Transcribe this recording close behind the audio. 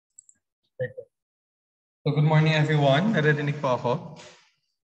So good morning everyone. Naririnig po ako?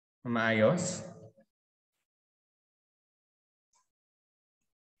 Maayos?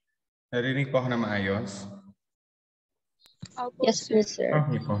 Naririnig po ako na maayos? Yes, please, sir.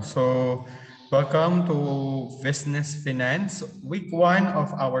 Okay po. So welcome to Business Finance, week 1 of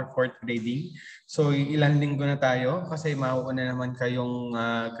our fourth grading. So ilang linggo na tayo kasi mauuna naman kayong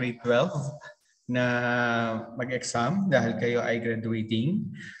grade 12 na mag-exam dahil kayo ay graduating.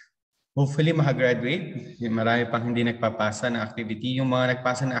 Hopefully makagraduate. Marami pang hindi nagpapasa ng activity. Yung mga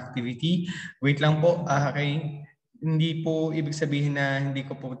nagpasa ng activity, wait lang po. Hindi po ibig sabihin na hindi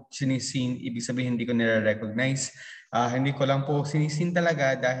ko po sinisin, ibig sabihin hindi ko nire-recognize. Hindi ko lang po sinisin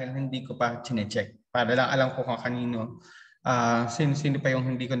talaga dahil hindi ko pa chinecheck. Para lang alam ko kung kanino. Sino pa yung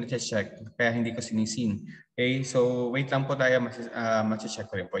hindi ko na-check kaya hindi ko sinisin. Okay, so wait lang po tayo, ma-check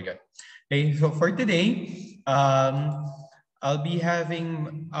ko rin po yun. Okay, so for today, I'll be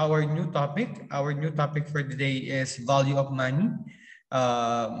having our new topic. Our new topic for today is value of money.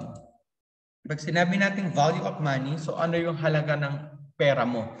 Pag sinabi natin value of money, so ano yung halaga ng pera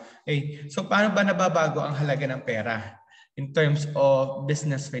mo? Okay. So paano ba nababago ang halaga ng pera in terms of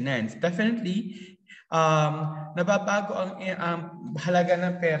business finance? Definitely, nababago ang halaga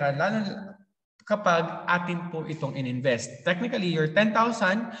ng pera lalo kapag atin po itong in-invest. Technically, your 10,000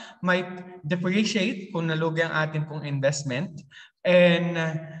 might depreciate kung nalugi ang atin pong investment and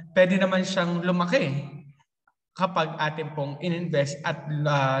pwede naman siyang lumaki kapag atin pong in-invest at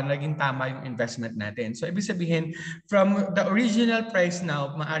naging tama yung investment natin. So, ibig sabihin, from the original price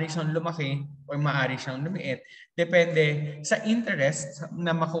now, maaari siyang lumaki o maaari siyang lumiit. Depende sa interest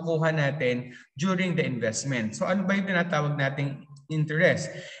na makukuha natin during the investment. So, ano ba yung tinatawag nating interest?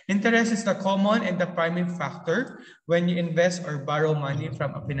 Interest is the common and the primary factor when you invest or borrow money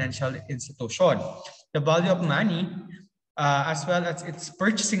from a financial institution. The value of money as well as its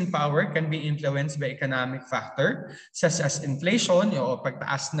purchasing power can be influenced by economic factor such as inflation o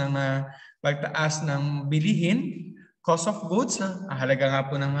pagtaas ng bilihin, cost of goods, halaga nga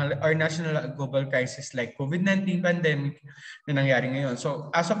po ng our national global crisis like COVID-19 pandemic na nangyari ngayon.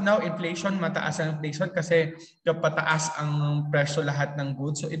 So as of now, inflation, mataas ang inflation kasi pataas ang presyo lahat ng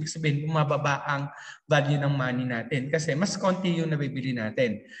goods. So ibig sabihin, bumababa ang value ng money natin kasi mas konti yung nabibili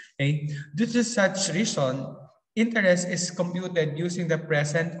natin. Okay? Due to such reason, interest is computed using the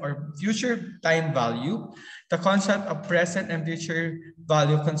present or future time value. The concept of present and future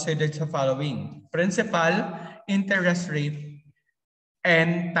value considered the following: principal, interest rate,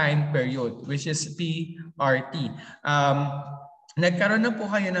 and time period, which is PRT. Nagkaroon na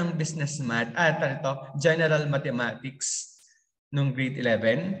po kayo ng business math at general mathematics nung grade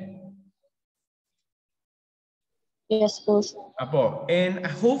 11? Yes, po. Apo. And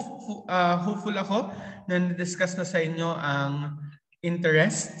hopeful ako na na-discuss na sa inyo ang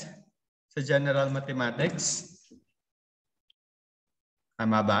interest sa general mathematics.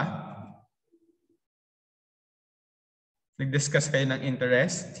 Tama ba? Nag-discuss kayo ng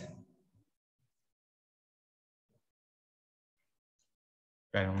interest?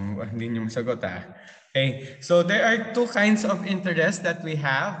 Parang hindi nyo masagot Okay, so there are two kinds of interest that we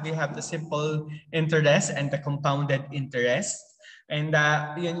have. We have the simple interest and the compounded interest. And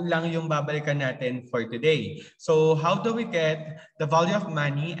yun lang yung babalikan natin for today. So how do we get the value of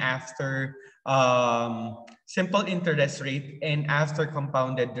money after simple interest rate and after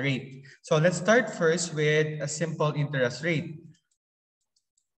compounded rate? So let's start first with a simple interest rate.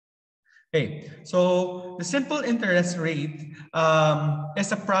 Okay, so the simple interest rate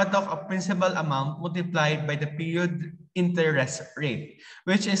is a product of principal amount multiplied by the period interest rate,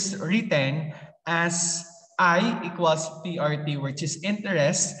 which is written as I equals PRT, which is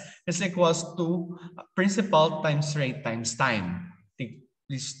interest is equals to principal times rate times time.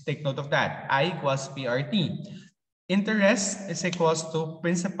 Please take note of that. I equals PRT. Interest is equals to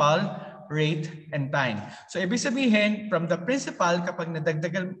principal, rate, and time. So, ibig sabihin, from the principal, kapag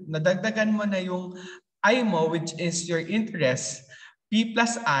nadagdagan mo na yung I mo, which is your interest, P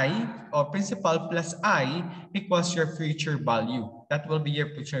plus I, or principal plus I, equals your future value. That will be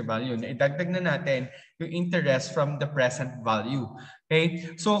your future value. Idagdag na natin yung interest from the present value.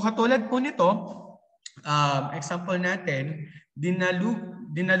 Okay? So, katulad po nito, example natin,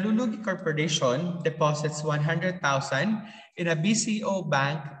 Dinalulugi Corporation deposits 100,000 in a BCO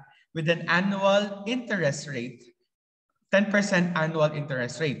bank with an annual interest rate, 10% annual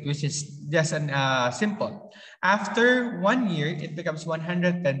interest rate, which is just an simple. After 1 year, it becomes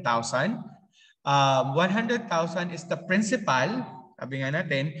 110,000. 100,000 is the principal. Sabi nga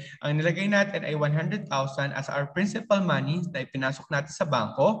natin, ang nilagay natin ay 100,000 as our principal money na ipinasok natin sa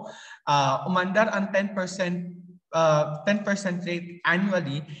bangko. Umandar ang 10% 10% rate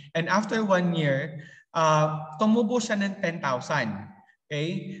annually, and after 1 year, tumubo siya ng 10,000.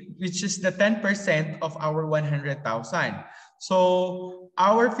 Okay? Which is the 10% of our 100,000. So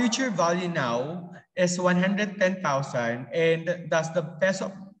our future value now is 110,000, and thus the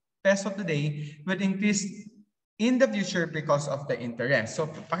peso today will increase in the future because of the interest. So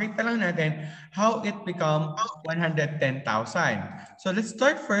pakita lang natin how it become 110,000. So let's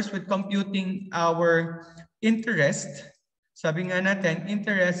start first with computing our interest. Sabi nga natin,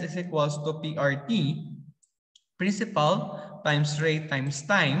 interest is equals to PRT, principal times rate times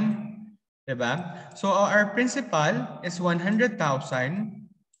time. Diba? So our principal is 100,000.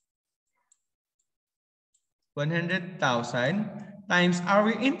 100,000 times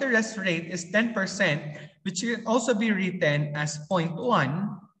our interest rate is 10%, which can also be written as 0.1,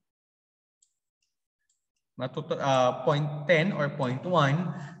 0.10 or 0.1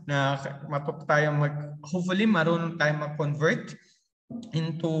 na hopefully marunong tayo mag-convert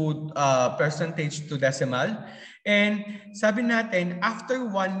into percentage to decimal. And sabi natin, after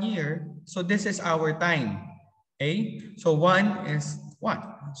 1 year, so this is our time. Okay? So 1 is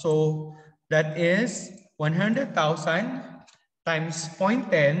 1. So that is 100,000 times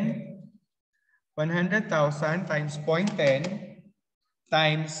 0.10, 100,000 times 0.10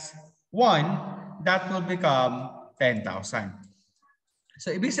 times 1, that will become 10,000. So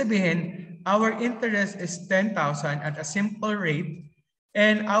ibig sabihin, our interest is 10,000 at a simple rate,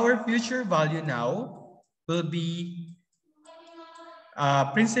 and our future value now will be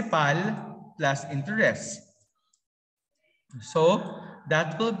principal plus interest. So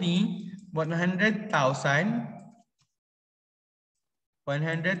that will be 100,000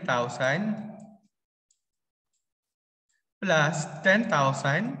 plus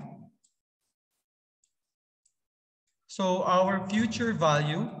 10,000. So our future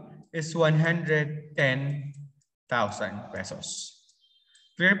value is 110,000 pesos.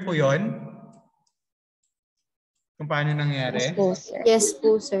 Clear po yun? Kung paano nangyari? Yes po, sir. Yes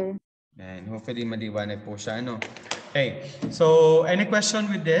po, sir. And hopefully maliwanag po siya. No? Okay. So any question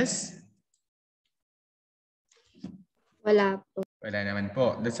with this? Wala po. Wala naman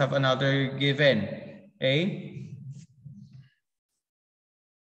po. Let's have another given. Okay?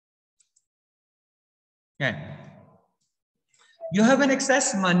 Yan. You have an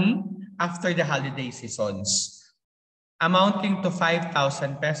excess money after the holiday seasons amounting to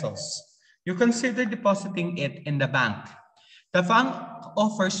 5,000 pesos. You consider depositing it in the bank. The bank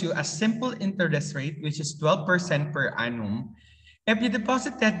offers you a simple interest rate, which is 12% per annum. If you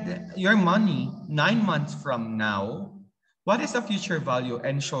deposited your money 9 months from now, what is the future value,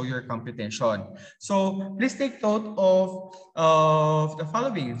 and show your computation? So please take note of the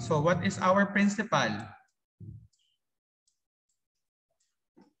following. So what is our principal?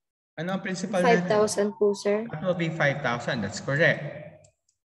 Ano ang principal natin? 5,000 po, sir. That will be 5,000. That's correct.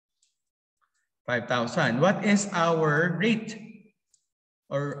 5,000. What is our rate?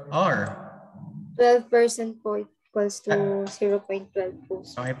 Or R? 12% po equals to 0.12 po.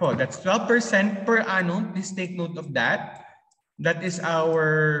 Okay po. That's 12% per annum. Please take note of that. That is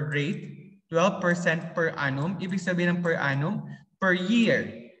our rate. 12% per annum. Ibig sabihin ng per annum, per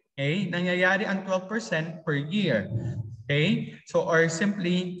year. Okay? Nangyayari ang 12% per year. Okay? So, or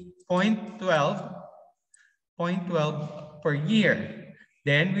simply 0.12 per year.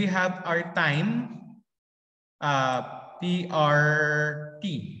 Then we have our time, PRT.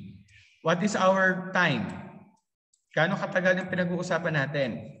 What is our time? Gaano katagal yung pinag-uusapan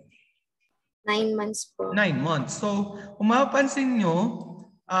natin? 9 months po. 9 months. So, kung mapapansin nyo,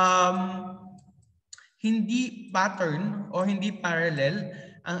 hindi pattern o hindi parallel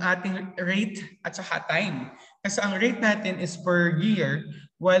ang ating rate at saka time. Kasi ang rate natin is per year,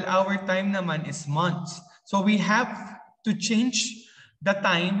 while our time naman is months. So we have to change the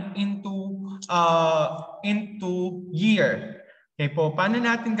time into year. Okay po, paano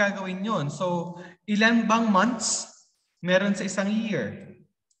natin gagawin yon? So ilan bang months meron sa isang year?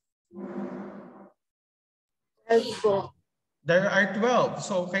 12 po. There are 12.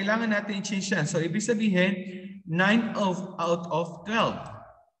 So kailangan natin i-change yan. So ibig sabihin 9 out of 12.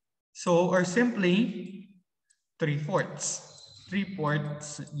 So or simply 3/4.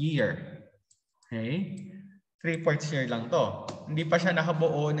 3/4 year. Okay? 3/4 year lang to. Hindi pa siya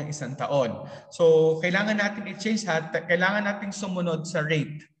nakabuo ng isang taon. So, kailangan natin i-change kailangan natin sumunod sa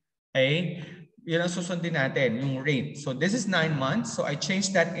rate. Okay? Yun ang susundin natin, yung rate. So, this is 9 months. So, I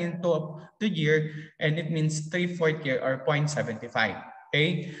changed that into the year, and it means 3/4 year or 0.75.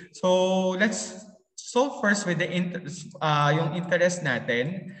 Okay? So, let's solve first with the yung interest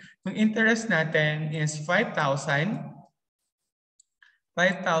natin. Yung interest natin is 5,000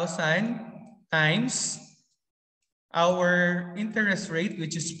 times our interest rate,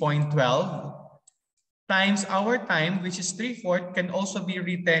 which is 0.12, times our time, which is 3/4, can also be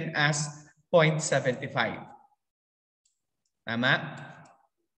written as 0.75. Tama?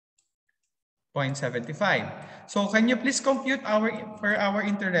 0.75. So can you please compute for our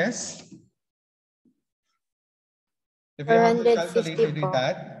interest? If you have a calculator, do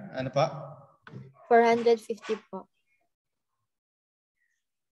that. Ano pa? 450 po.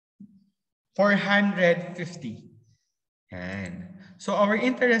 450. Yan. So our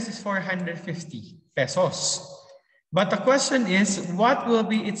interest is 450 pesos. But the question is, what will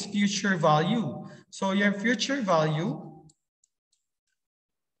be its future value? So your future value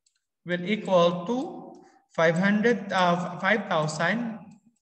will equal to 5,000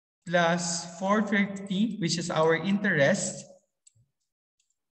 plus 450, which is our interest.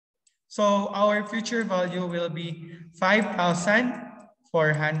 So our future value will be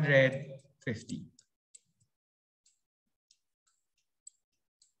 5,450.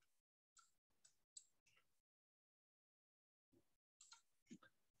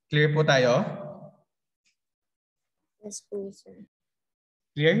 Clear po tayo? Yes po, sir.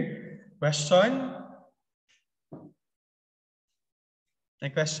 Clear? Question? May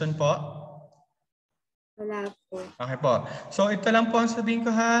question po? Wala po. Okay po. So ito lang po ang sabihin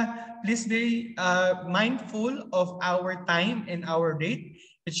ko ha. Please be mindful of our time and our rate.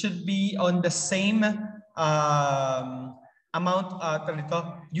 It should be on the same amount,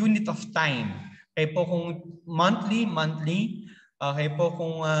 unit of time. Okay po kung monthly. Okay po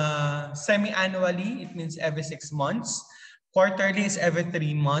kung semi-annually, it means every 6 months. Quarterly is every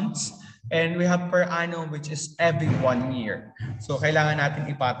 3 months. And we have per annum, which is every 1 year. So kailangan natin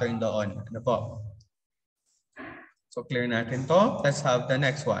i-pattern doon. Ano po? So clear natin to. Let's have the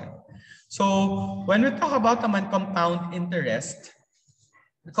next one. So when we talk about naman compound interest,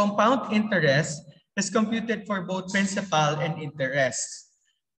 the compound interest is computed for both principal and interest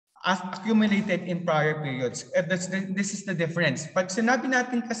as accumulated in prior periods. This is the difference. Pag sinabi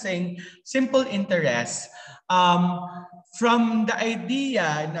natin kasing simple interest, from the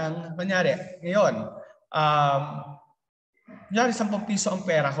idea ng, kunyari, ngayon, kunyari 10 piso ang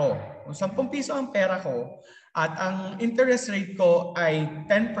pera ko. Kung 10 piso ang pera ko, at ang interest rate ko ay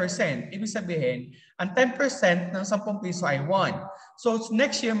 10%, ibig sabihin, ang 10% ng 10 piso ay 1. So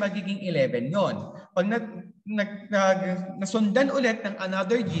next year, magiging 11 yon. Pag nasundan ulit ng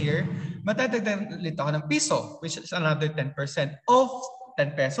another year, matadagdag ulit ako ng piso, which is another 10% of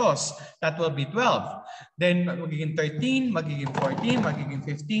 10 pesos. That will be 12. Then magiging 13, magiging 14, magiging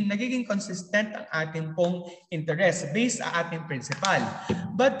 15. Nagiging consistent ang ating pong interest based sa ating principal.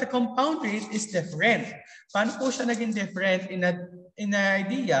 But the compound rate is different. Paano po siya naging different in a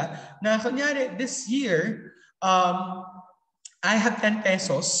idea na kunyari this year, I have 10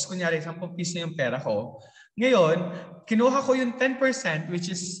 pesos, kunyari 10 piso yung pera ko. Ngayon, kinuha ko yung 10%, which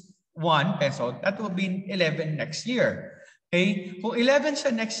is 1 peso, that will be 11 next year. Okay? Kung 11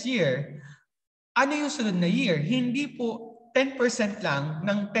 siya next year, ano yung sunod na year? Hindi po 10% lang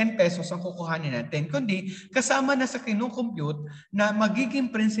ng 10 pesos ang kukuhanin natin, kundi kasama na sa kinukompute na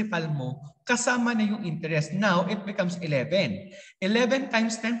magiging principal mo, kasama na yung interest. Now, it becomes 11. 11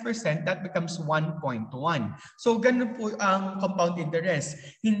 times 10%, that becomes 1.1. So, ganun po ang compound interest.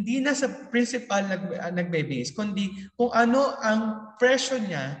 Hindi na sa principal nagbe-base, kundi kung ano ang presyo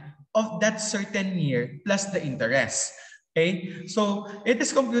niya of that certain year plus the interest. Okay, so it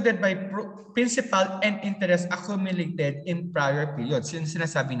is computed by principal and interest accumulated in prior periods. Yun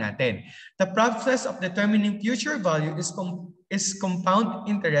sinasabi natin. The process of determining future value is compound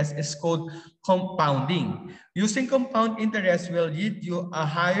interest is called compounding. Using compound interest will yield you a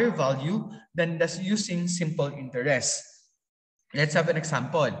higher value than using simple interest. Let's have an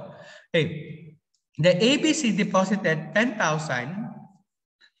example. Okay, the ABC deposited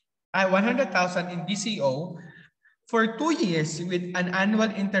 100,000 in BCO for 2 years with an annual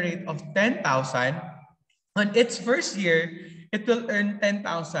interest rate of 10,000. On its first year, it will earn 10,000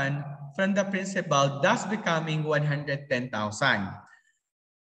 from the principal, thus becoming 110,000.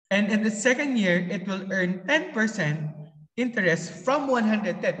 And in the second year, it will earn 10% interest from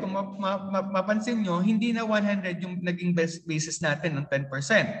 110. Kung mapansin nyo, hindi na 100 yung naging basis natin ng 10%.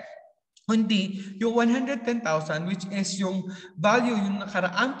 Kundi yung 110,000, which is yung value yung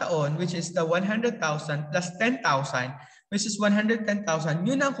nakaraang taon, which is the 100,000 plus 10,000, which is 110,000,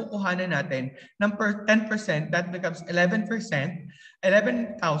 yun ang kukuhanan natin ng 10%, that becomes 11%,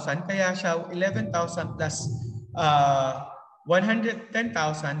 11,000, kaya siya 11,000 plus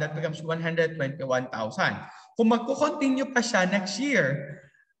 110,000, that becomes 121,000. Kung magkukontinue pa siya next year,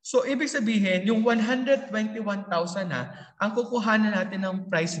 So, ibig sabihin, yung 121,000 na, ang kukuhanan natin ng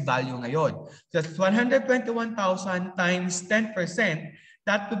price value ngayon. That's 121,000 times 10%,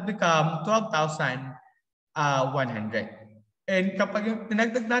 that would become 12,100. And kapag yung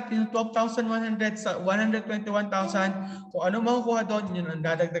pinagdag natin yung 12,100 sa 121,000, kung ano makukuha doon, yun ang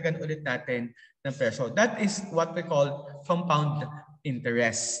dadagdagan ulit natin ng peso. That is what we call compound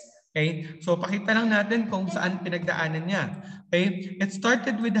interest. Okay? So pakita lang natin kung saan pinagdaanan niya. Okay? It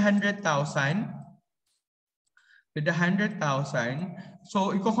started with 100,000. With 100,000.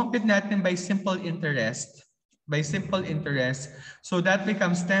 So i-compute natin by simple interest. By simple interest. So that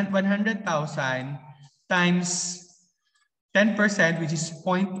becomes 100,000 times 10%, which is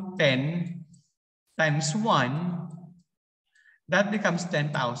 0.10 times 1, that becomes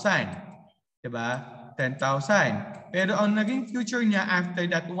 10,000. Diba? 10,000. Pero ang naging future niya after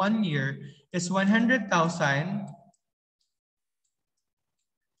that 1 year is 100,000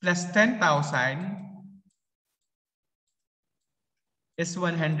 plus 10,000 is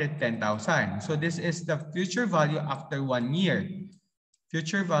 110,000. So this is the future value after 1 year.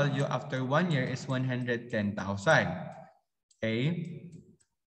 Future value after 1 year is 110,000. Okay?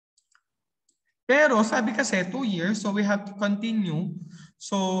 Pero sabi kasi 2 years, so we have to continue.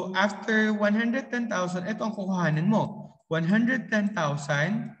 So after 110,000, ito ang kukuhanin mo. 110,000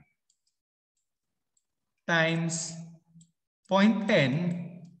 times 0.10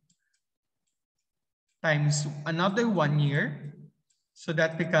 times another 1 year. So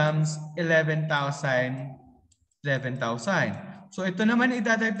that becomes 11,000. So ito naman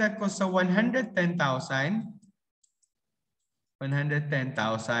idadagdag ko sa 110,000. 110,000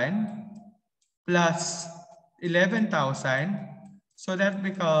 plus 11,000. So that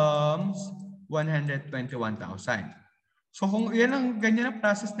becomes 121,000. So kung yan ang ganyan ang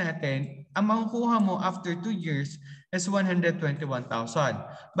process natin, ang makukuha mo after 2 years is 121,000.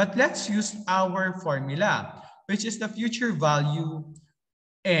 But let's use our formula, which is the future value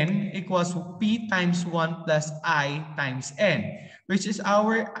N equals P times 1 plus I times N, which is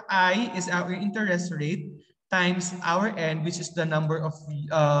our I is our interest rate times our N, which is the number of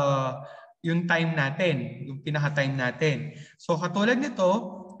yung time natin, yung pinaka-time natin. So katulad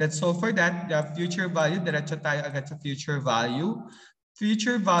nito, let's solve for that. The future value, diretso tayo agad sa future value.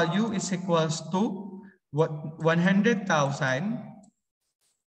 Future value is equals to 100,000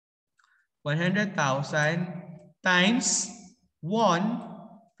 times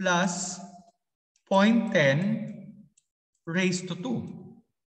 1 plus 0.10 raised to 2.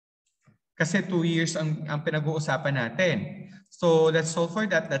 Kasi 2 years ang pinag-uusapan natin. So let's solve for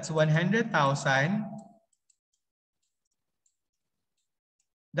that. That's 100,000.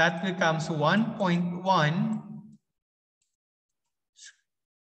 That becomes 1.1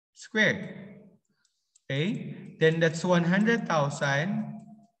 squared. Okay? Then that's 100,000.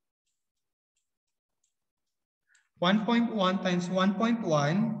 1.1 times 1.1.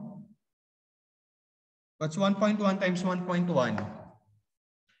 What's 1.1 times 1.1?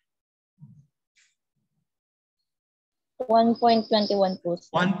 1.21 po.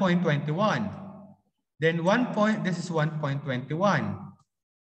 1.21. Then this is 1.21.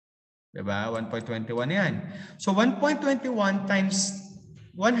 Diba? 1.21 yan. So 1.21 times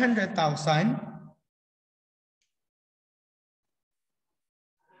 100,000.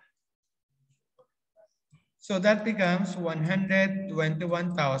 So that becomes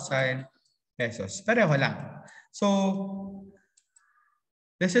 121,000 pesos. Pareho lang. So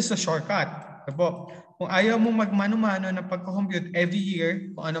this is a shortcut. Kung ayaw mo magmano-mano na pagko-compute every year,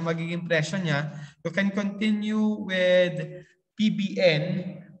 kung ano magiging presyo niya, you can continue with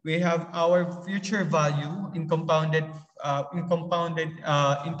PBN. We have our future value in compounded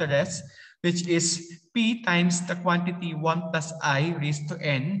interest, which is P times the quantity 1 plus I raised to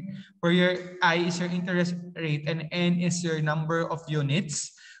N, where your I is your interest rate and N is your number of units.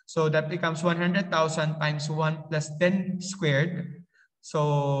 So that becomes 100,000 times 1 plus 10 squared.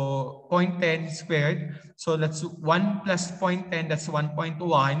 So 0.10 squared. So that's 1 plus 0.10, that's 1.1.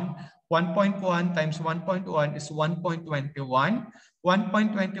 1.1 times 1.1 is 1.21.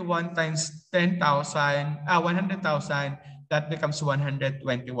 1.21 times 100,000, that becomes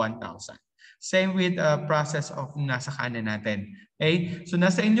 121,000. Same with the process of nasa kanan natin. Okay? So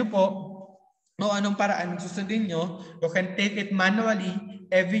nasa inyo po, o anong paraan susundin nyo, you can take it manually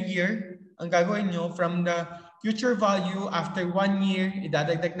every year. Ang gagawin nyo from the future value after 1 year,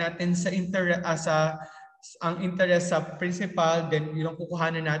 idadagdag natin sa ang interest sa principal, then yung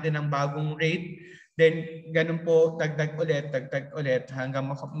kukuhanan natin ng bagong rate. Then ganun po, dagdag ulit hanggang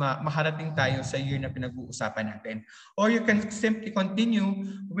makarating tayo sa year na pinag-uusapan natin. Or you can simply continue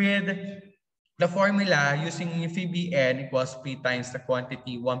with the formula using PBN equals P times the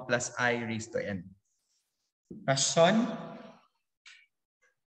quantity 1 plus I raised to N. Question?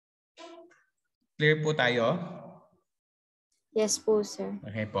 Clear po tayo? Yes po, sir.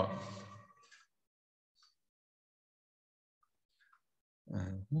 Okay po.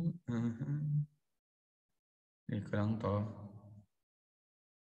 Clear ko lang to.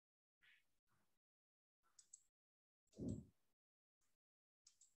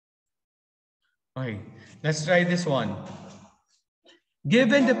 Okay, let's try this one.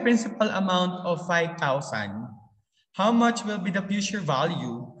 Given the principal amount of 5,000, how much will be the future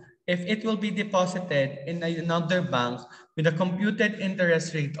value if it will be deposited in another bank with a computed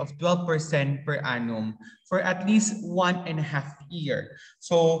interest rate of 12% per annum for at least 1.5 years?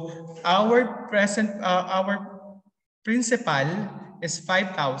 So our principal is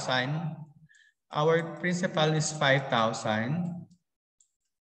 5,000. Our principal is 5,000.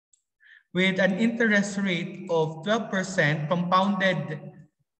 With an interest rate of 12% compounded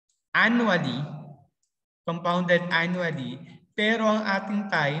annually, pero ang ating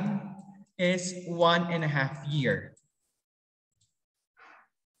time is 1.5 year.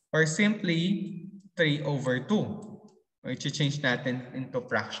 Or simply 3/2. Or i-change natin into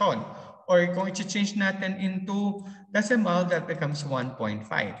fraction. Or kung i-change natin into decimal, that becomes 1.5.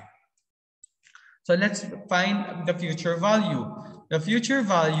 So let's find the future value. The future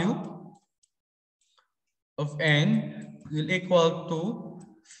value of N will equal to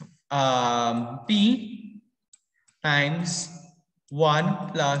P times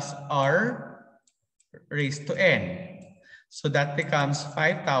 1 plus R raised to N. So that becomes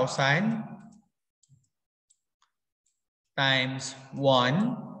 5,000 times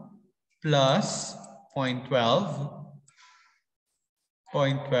 1 plus 0.12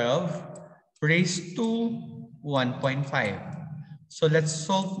 raised to 1.5. So let's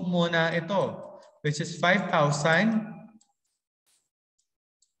solve muna ito, which is 5,000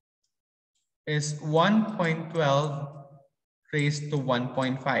 is 1.12 raised to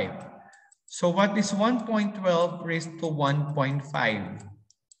 1.5. So what is 1.12 raised to 1.5?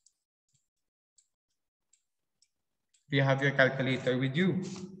 Do you have your calculator with you?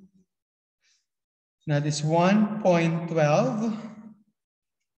 That is 1.12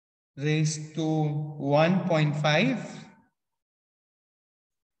 raised to 1.5.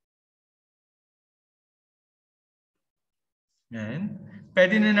 Yan.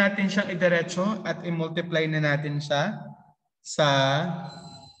 Pwede na natin siyang idiretso at i-multiply na natin siya sa,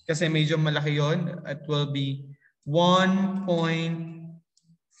 kasi medyo malaki yon, it will be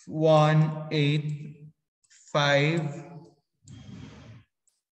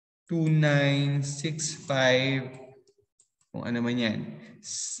 1.1852965, kung ano man yan,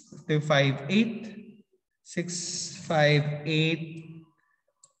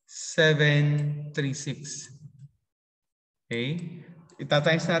 258,658,736. Okay?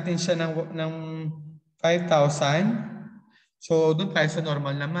 Itatimes natin siya ng 5,000. So, doon tayo sa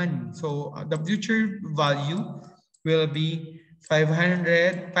normal naman. So, the future value will be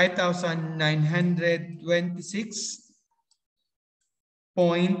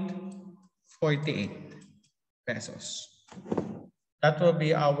 5,926.48 pesos. That will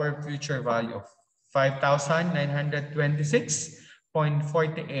be our future value of 5,926.48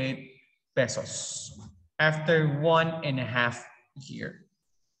 pesos after 1.5 year.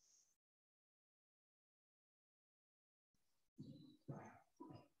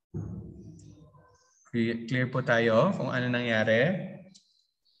 Clear po tayo kung ano nangyari?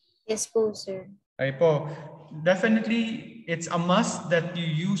 Yes po, sir. Okay po. Definitely, it's a must that you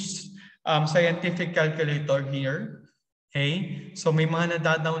use scientific calculator here. Okay? So may mga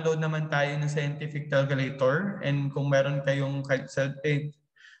nada-download naman tayo ng scientific calculator, and kung meron kayong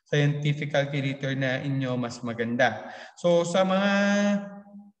scientific calculator na inyo, mas maganda. So sa mga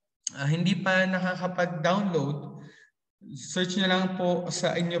hindi pa nakakapag-download, search nyo lang po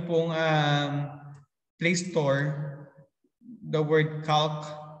sa inyo pong Play Store the word CalcES.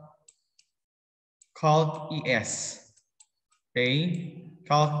 Okay?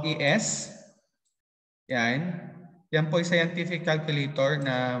 CalcES. Yan. Yan po yung scientific calculator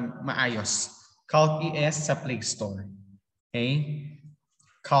na maayos. CalcES sa Play Store. Okay?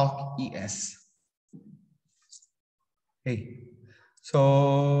 CalcES. Okay. So,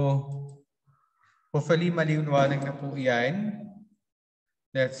 hopefully maliwanag na po yan.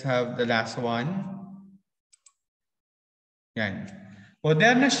 Let's have the last one. Yan.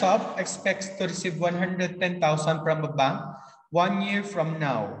 Moderna Shop expects to receive 110,000 from a bank 1 year from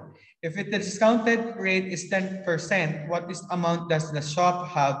now. If the discounted rate is 10%, what amount does the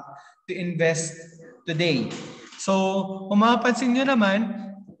shop have to invest today? So, kung mapapansin nyo naman,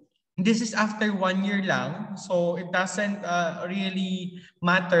 This is after 1 year lang. So it doesn't really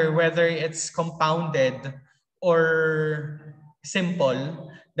matter whether it's compounded or simple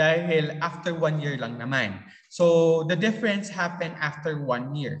dahil after 1 year lang naman. So the difference happen after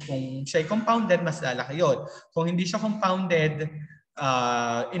 1 year. Kung siya compounded, mas lalaki yun. Kung hindi siya compounded,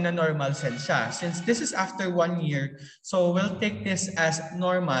 in a normal sense siya. Since this is after 1 year, so we'll take this as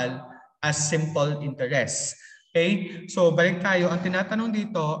normal as simple interest. Okay? So balik tayo. Ang tinatanong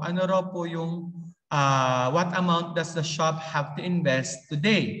dito, ano raw po yung what amount does the shop have to invest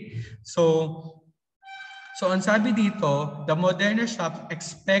today? So ang sabi dito, the Moderna shop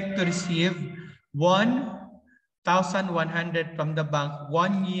expect to receive 1,100 from the bank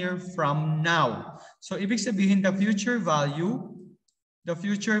 1 year from now. So ibig sabihin the future value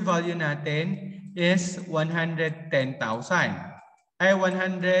natin is 110,000. Ay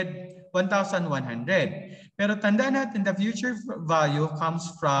 1,100. Pero tandaan natin the future value comes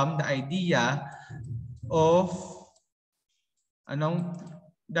from the idea of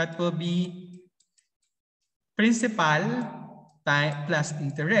that will be principal plus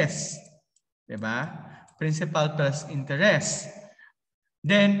interest. Diba? Principal plus interest.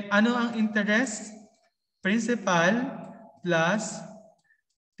 Then, ano ang interest? Principal plus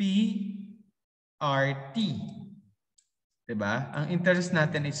PRT. Diba? Ang interest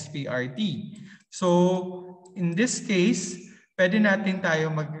natin is PRT. So, in this case, pwede natin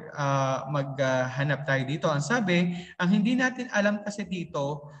tayo maghanap tayo dito. Ang sabi, ang hindi natin alam kasi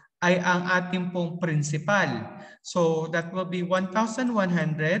dito ay ang ating pong principal. So, that will be 1,100.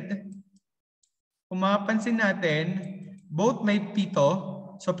 Kung mapapansin natin, both may P to.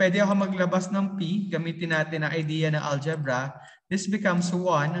 So, pwede ako maglabas ng P. Gamitin natin ang idea ng algebra. This becomes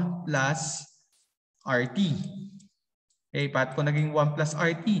 1 plus RT. Okay, pat ko naging 1 plus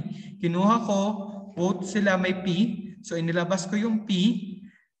RT. Kinuha ko, both sila may P. So, inilabas ko yung P.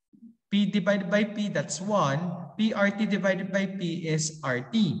 P divided by P, that's 1. PRT divided by P is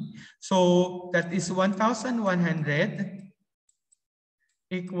RT. So, that is 1,100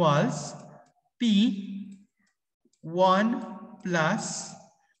 equals P 1 plus,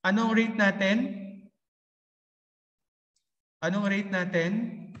 anong rate natin? Anong rate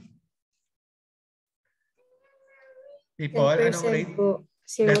natin? People, anong rate? Po.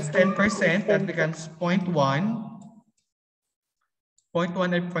 That's 10%. That becomes 0.1. 0.1 or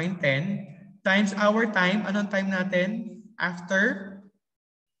 0.10 times our time. Anong time natin? After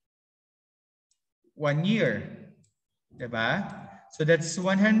 1 year. Diba? So that's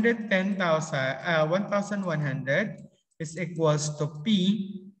 110,000. 1,100 is equals to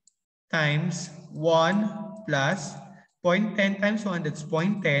P times 1 plus 0.10 times 1. That's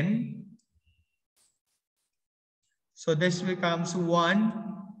 0.10. So this becomes 100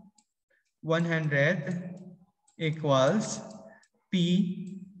 equals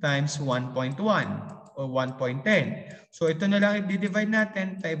P times 1.1 or 1.10. So ito na lang i-divide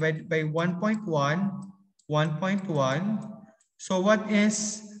natin, divide by 1.1, 1.1. So what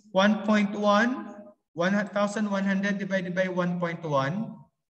is 1.1? 1,100 divided by 1.1.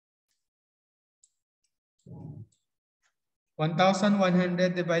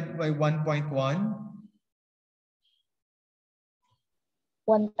 1,100 divided by 1.1.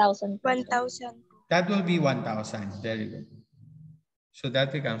 1,000. 1,000. That will be 1,000. Very good. So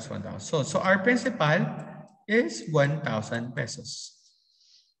that becomes 1,000. So our principal is 1,000 pesos.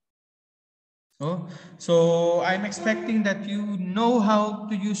 So I'm expecting that you know how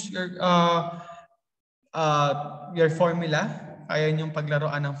to use your formula. Kaya niyong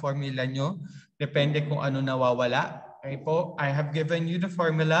paglaruan ng formula nyo. Depende kung ano nawawala. Okay po, I have given you the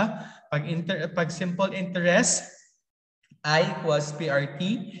formula. Pag simple interest, I equals PRT.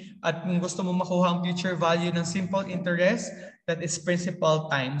 At kung gusto mo makuha ang future value ng simple interest, that is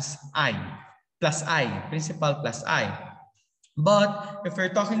principal times I. Plus I. Principal plus I. But if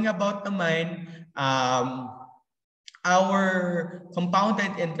we're talking about naman our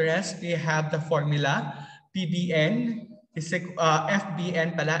compounded interest, we have the formula PBN is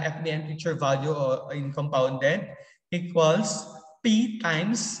FBN pala, FBN future value in compounded equals P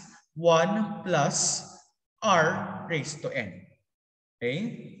times 1 plus R raised to N. Okay?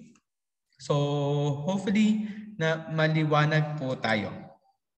 So hopefully na maliwanag po tayo.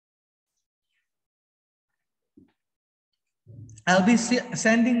 I'll be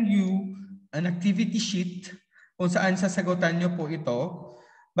sending you an activity sheet kung saan sasagutan nyo po ito.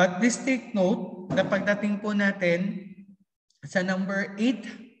 But please take note na pagdating po natin sa number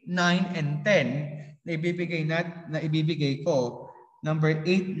 8, 9, and 10 na ibibigay ko, number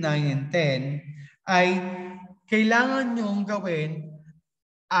 8, 9, and 10, ay kailangan nyong gawin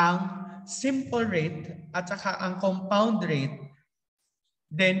ang simple rate at saka ang compound rate.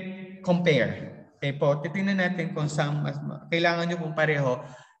 Then compare. Okay po, titingnan natin kung saan kailangan nyo pong pareho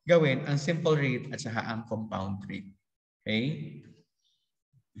gawin ang simple rate at saka ang compound rate. Okay?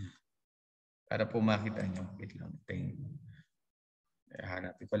 Para po makita nyo. Wait lang.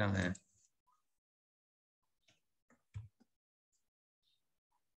 Hanapin ko lang ha.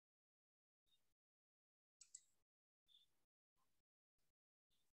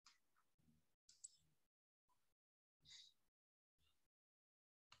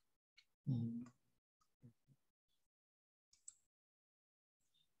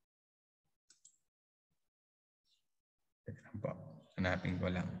 Hanapin ko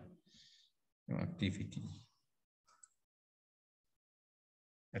lang yung activity.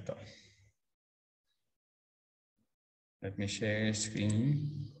 Ito. Let me share screen.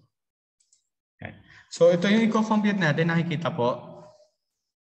 Okay. So ito yung i-compute natin. Nakikita po?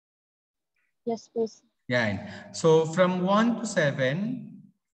 Yes, please. Yan. So from 1 to 7,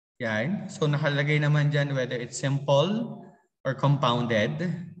 yan. So nakalagay naman dyan whether it's simple or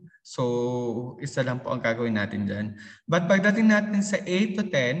compounded. So isa lang po ang gagawin natin dyan. But pagdating natin sa 8 to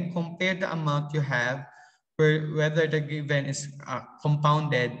 10, compare the amount you have whether the given is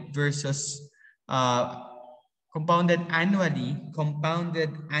compounded versus compounded annually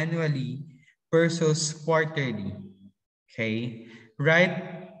versus quarterly. Okay? Write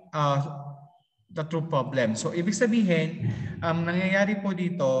the true problem. So, ibig sabihin, nangyayari po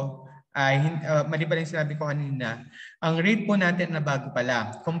dito ay, mali pa rin sinabi ko kanina, ang rate po natin na bago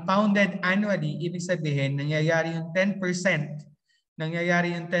pala. Compounded annually, ibig sabihin, nangyayari yung 10%.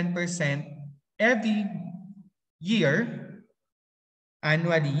 Nangyayari yung 10% every year,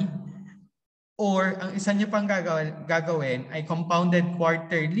 annually, or ang isa nyo pang gagawin ay compounded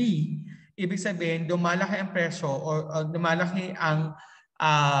quarterly. Ibig sabihin, dumalaki ang presyo o dumalaki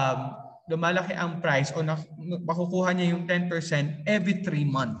ang price o makukuha niya yung 10% every 3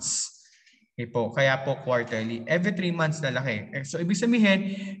 months. Okay po, kaya po quarterly. Every 3 months lalaki. So ibig sabihin,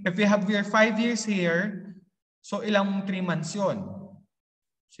 if you have your 5 years here, so ilang 3 months yun?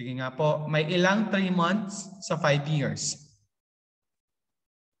 Sige nga po, may ilang 3 months sa 5 years?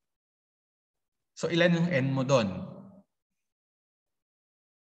 So ilan yung N mo doon?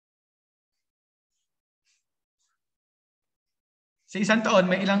 Sa isang taon,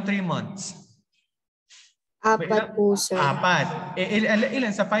 may ilang 3 months? 4 po, sir. 4.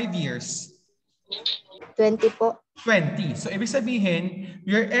 Ilan sa 5 years? 20 po. 20. So ibig sabihin,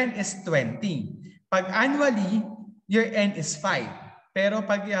 your N is 20. Pag annually, your N is 5. Pero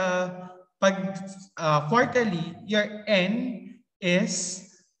pag quarterly, your N is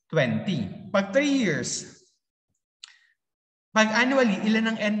 20. Pag 3 years, pag annually,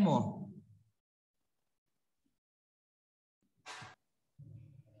 ilan ang N mo?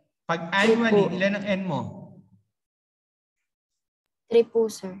 Pag annually, ilan ang N mo? 3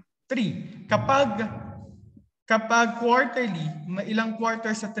 po, sir. 3. Kapag quarterly, may ilang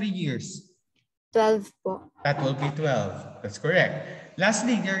quarter sa 3 years? 12 po. That will be 12. That's correct.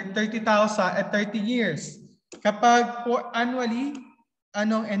 Lastly, your 30,000 at 30 years. Kapag annually,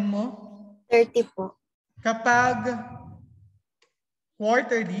 anong N mo? 30 po. Kapag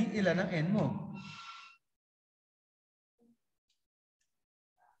quarterly, ilan ang N mo?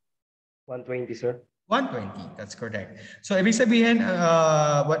 120, sir. 120. That's correct. So, ibig sabihin,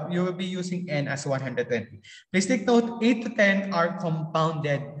 what you will be using N as 120. Please take note, 8 to 10 are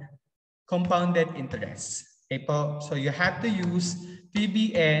compounded interest. Okay po? So, you have to use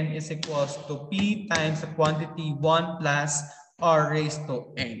PBN is equals to P times the quantity 1 plus R raised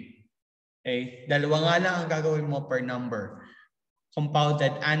to N. Okay? Dalawa nga lang ang gagawin mo per number.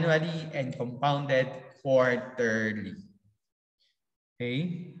 Compounded annually and compounded quarterly.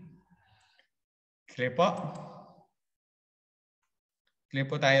 Okay? Clear po? Clear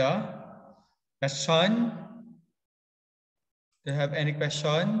po tayo? Question? Do you have any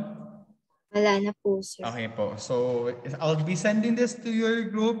question? Wala na po, sir. Okay po. So, I'll be sending this to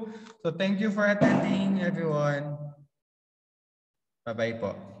your group. So, thank you for attending, everyone. Bye-bye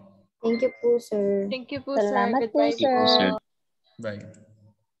po. Thank you po, sir. Thank you po, Salamat sir. po, Goodbye sir. po. Bye.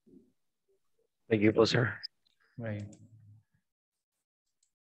 Thank you po, sir. Bye.